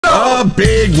A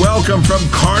big welcome from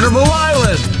Carnival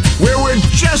Island, where we're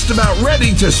just about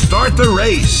ready to start the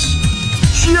race.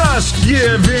 Just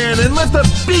give in and let the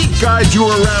beat guide you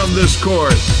around this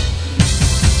course.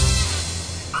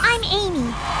 I'm Amy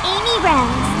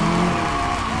Rose.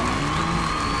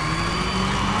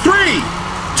 3,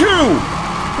 2,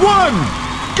 1,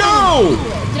 go!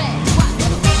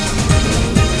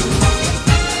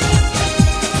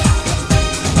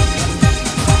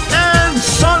 And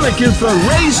Sonic is the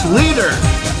race leader.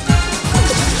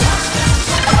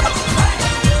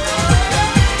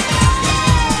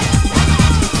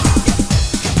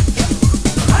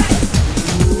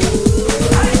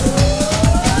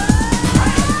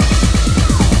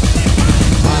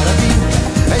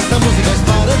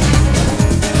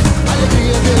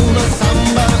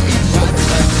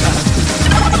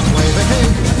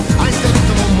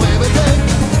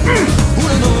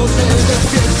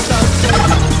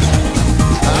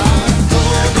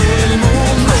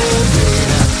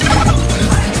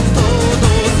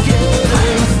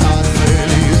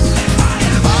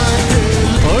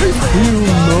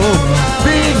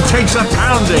 Takes a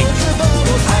pounding.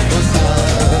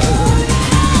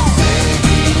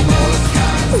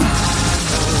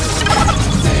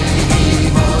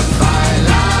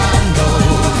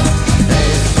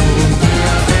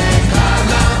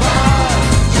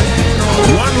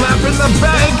 One lap in the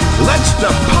bag. Let's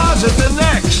deposit the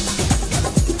next.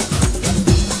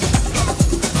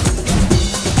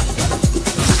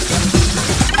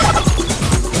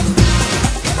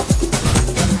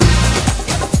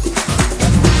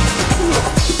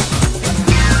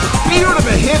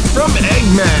 Hit from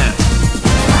Eggman.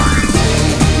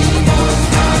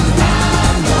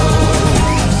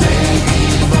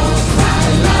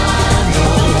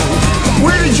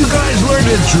 Where did you guys learn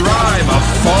to drive? A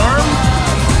farm?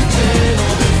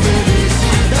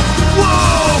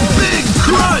 Whoa, big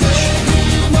crunch!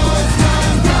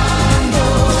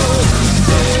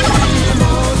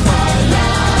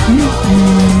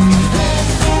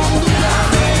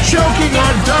 Choking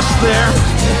on dust there.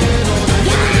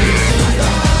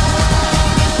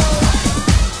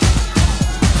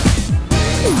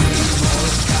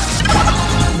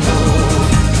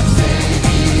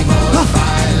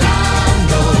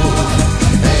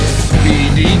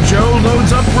 Joe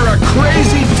loads up for a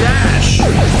crazy dash.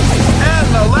 And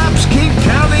the laps keep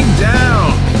counting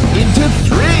down into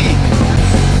 3.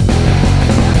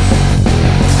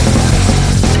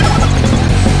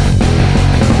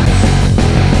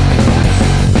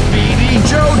 BD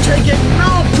Joe taking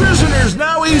no prisoners.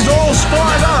 Now he's all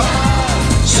sparred up.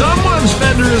 Someone's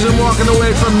fender isn't walking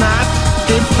away from that.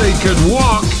 If they could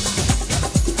walk.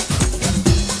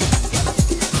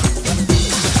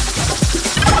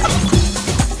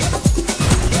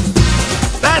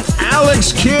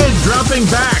 Alex Kidd dropping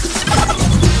back.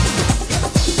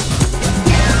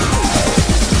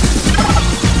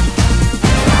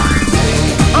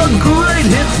 A great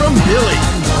hit from Billy.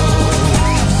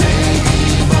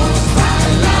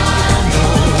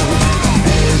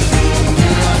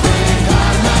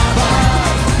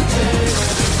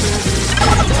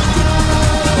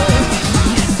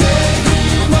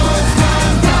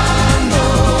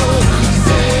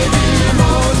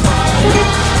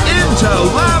 Into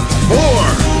lap 4.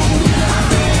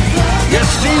 You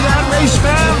see that, race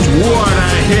fans? What a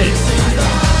hit!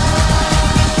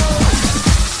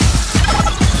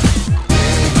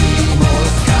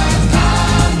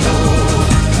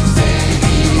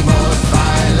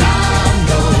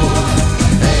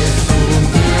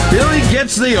 Billy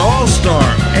gets the All-Star.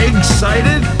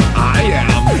 Excited? I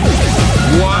am.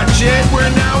 Watch it, we're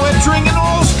now entering an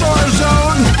All-Star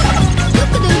zone.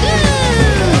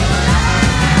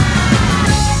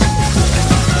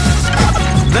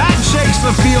 That shakes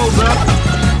the field up.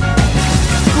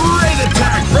 Great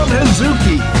attack from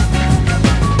Hazuki.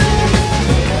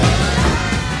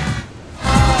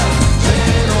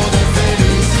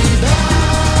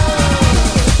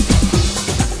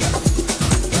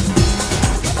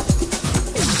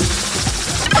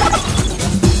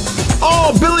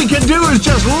 All Billy can do is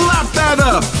just lap that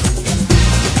up.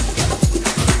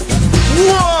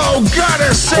 Whoa,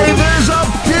 gotta say there's a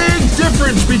big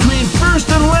difference between first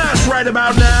and last right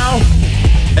about now.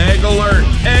 Egg alert,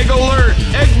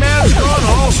 Eggman's gone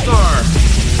All-Star.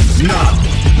 Now,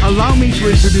 allow me to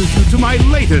introduce you to my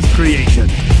latest creation.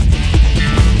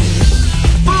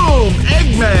 Boom,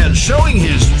 Eggman showing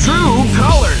his true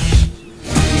colors.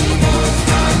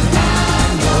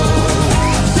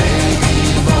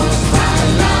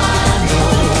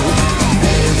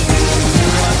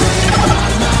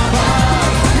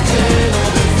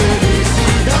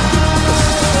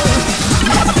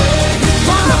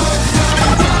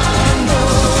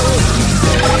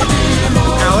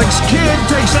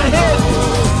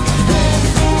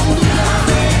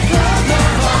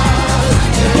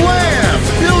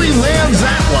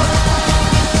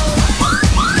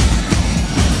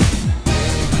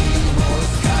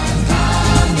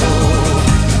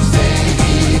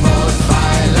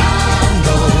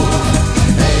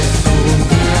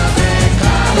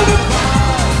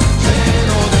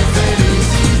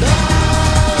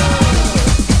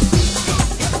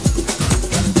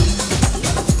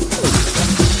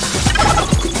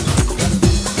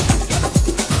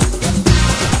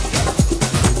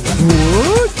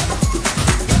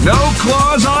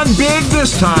 on big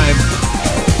this time.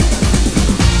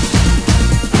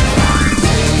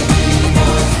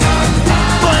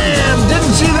 Blam!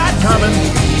 Didn't see that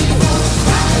coming.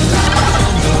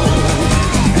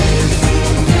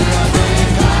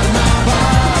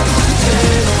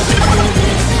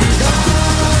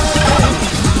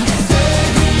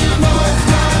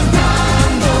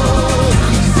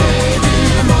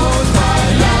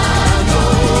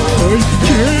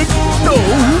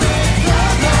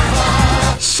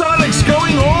 Sonic's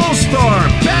going all-star!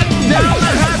 Batten down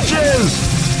the hatches!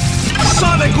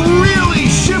 Sonic really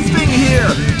shifting here!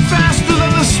 Faster than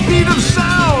the speed of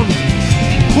sound!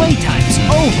 Playtime's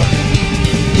over.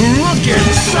 Look at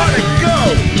Sonic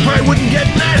go! I wouldn't get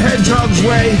in that hedgehog's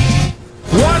way!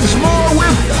 Once more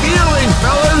with feeling,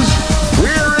 fellas!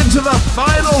 We're into the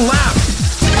final lap!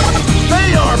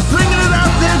 They are bringing it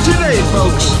out there today,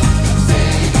 folks!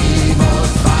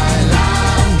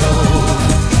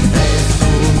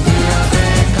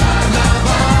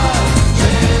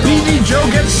 Joe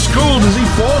gets schooled as he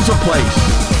falls a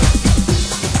place.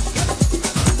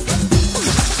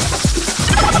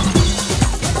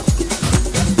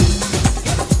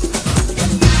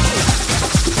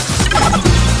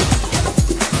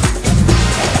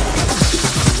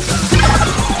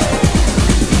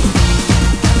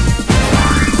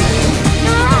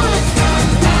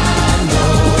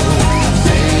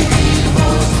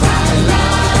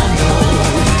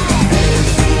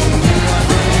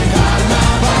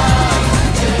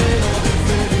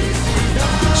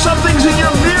 Something's in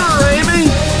your mirror, Amy!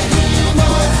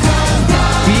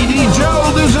 BD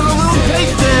Joe losing a little cake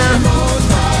there.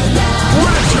 What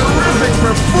a terrific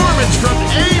performance from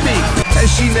Amy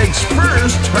as she makes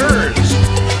first turns.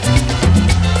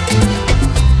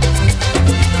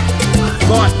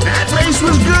 Thought that race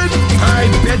was good? I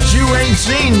bet you ain't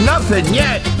seen nothing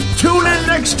yet. Tune in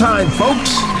next time,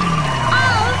 folks.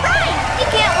 All right, you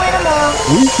can't win them all.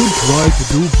 We should try to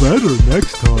do better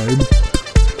next time.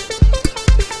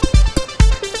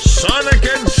 Sonic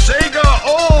and Sega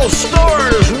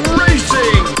All-Stars